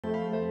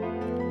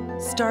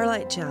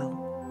StarLite Gel.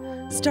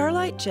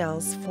 StarLite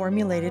Gel's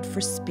formulated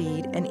for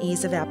speed and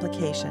ease of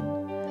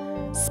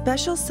application.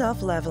 Special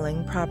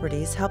self-leveling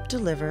properties help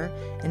deliver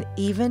an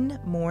even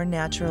more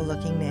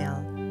natural-looking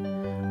nail.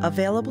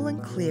 Available in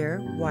clear,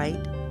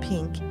 white,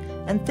 pink,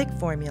 and thick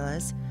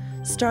formulas,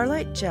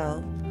 StarLite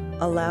Gel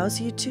allows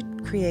you to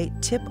create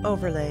tip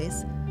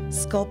overlays,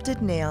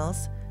 sculpted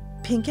nails,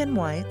 pink and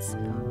whites,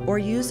 or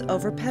use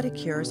over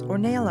pedicures or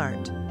nail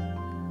art.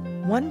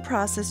 One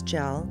process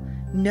gel,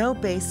 no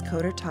base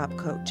coat or top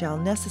coat gel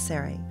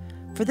necessary.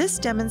 For this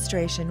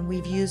demonstration,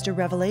 we've used a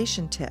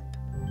revelation tip.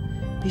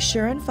 Be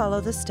sure and follow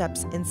the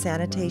steps in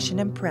sanitation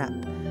and prep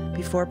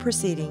before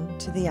proceeding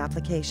to the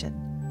application.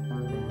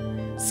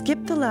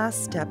 Skip the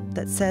last step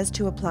that says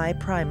to apply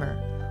primer.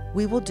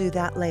 We will do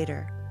that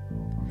later.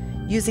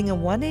 Using a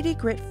 180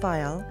 grit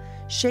file,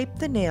 shape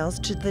the nails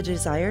to the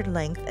desired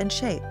length and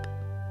shape.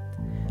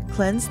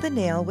 Cleanse the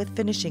nail with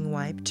finishing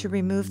wipe to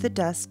remove the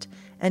dust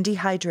and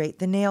dehydrate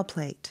the nail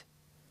plate.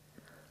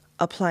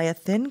 Apply a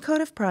thin coat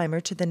of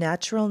primer to the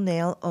natural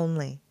nail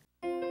only.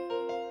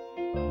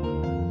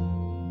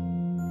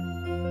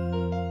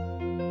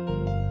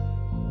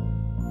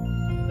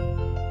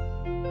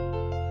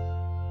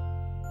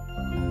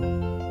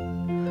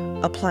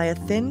 Apply a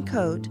thin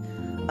coat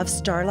of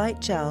StarLite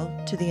Gel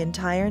to the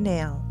entire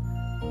nail.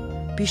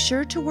 Be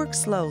sure to work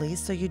slowly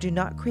so you do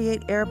not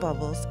create air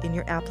bubbles in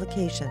your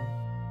application.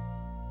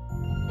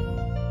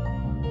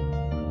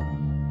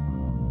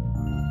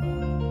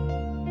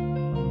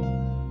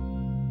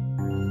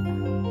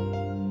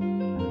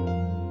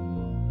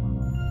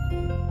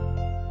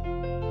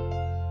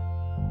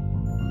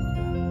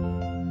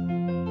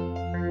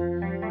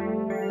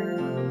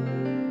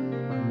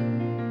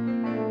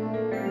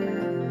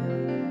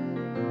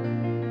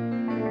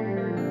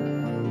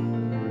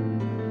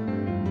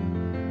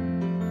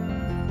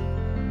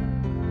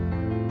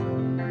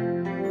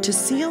 To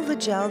seal the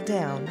gel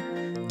down,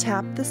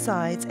 tap the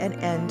sides and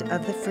end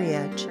of the free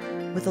edge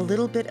with a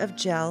little bit of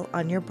gel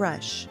on your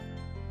brush.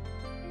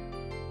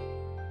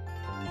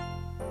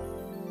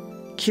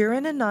 Cure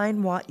in a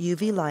 9-watt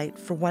UV light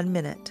for 1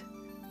 minute.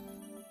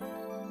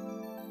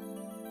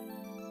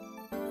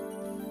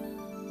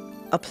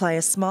 Apply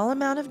a small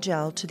amount of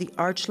gel to the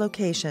arch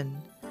location.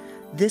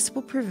 This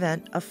will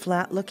prevent a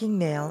flat-looking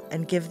nail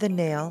and give the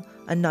nail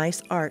a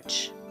nice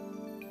arch.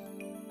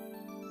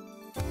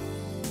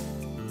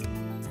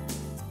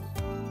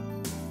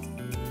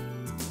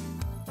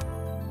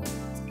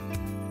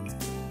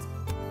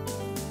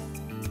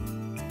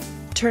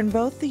 Turn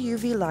both the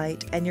UV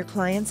light and your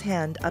client's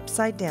hand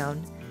upside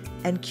down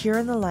and cure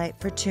in the light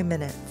for 2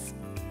 minutes.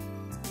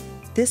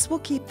 This will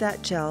keep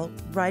that gel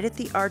right at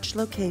the arch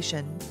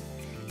location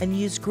and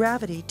use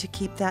gravity to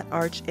keep that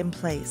arch in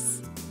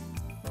place.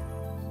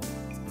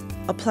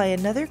 Apply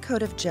another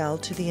coat of gel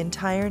to the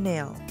entire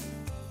nail.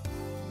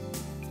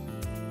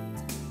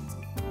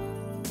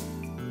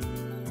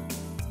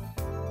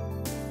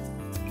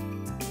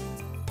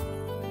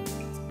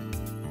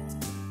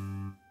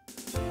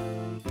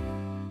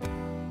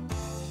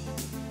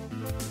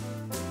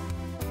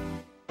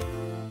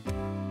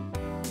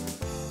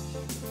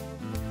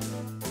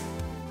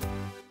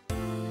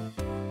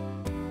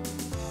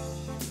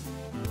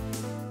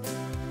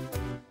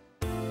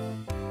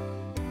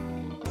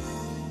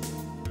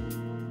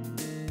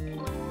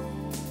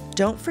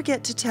 Don't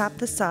forget to tap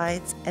the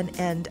sides and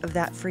end of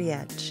that free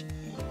edge.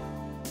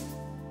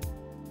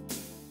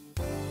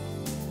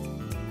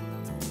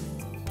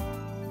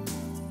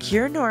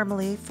 Cure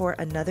normally for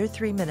another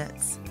 3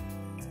 minutes.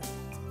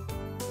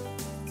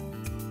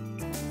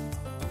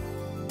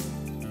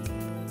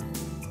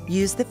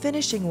 Use the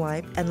finishing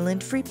wipe and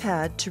lint-free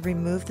pad to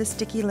remove the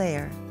sticky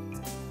layer.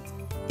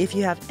 If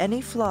you have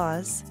any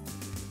flaws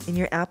in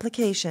your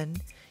application,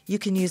 you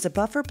can use a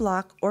buffer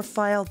block or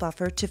file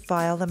buffer to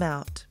file them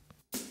out.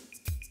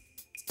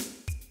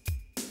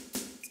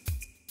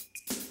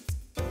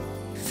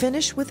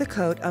 Finish with a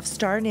coat of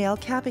Star Nail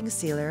Capping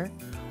Sealer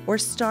or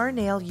Star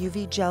Nail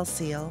UV Gel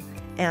Seal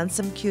and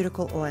some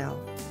cuticle oil.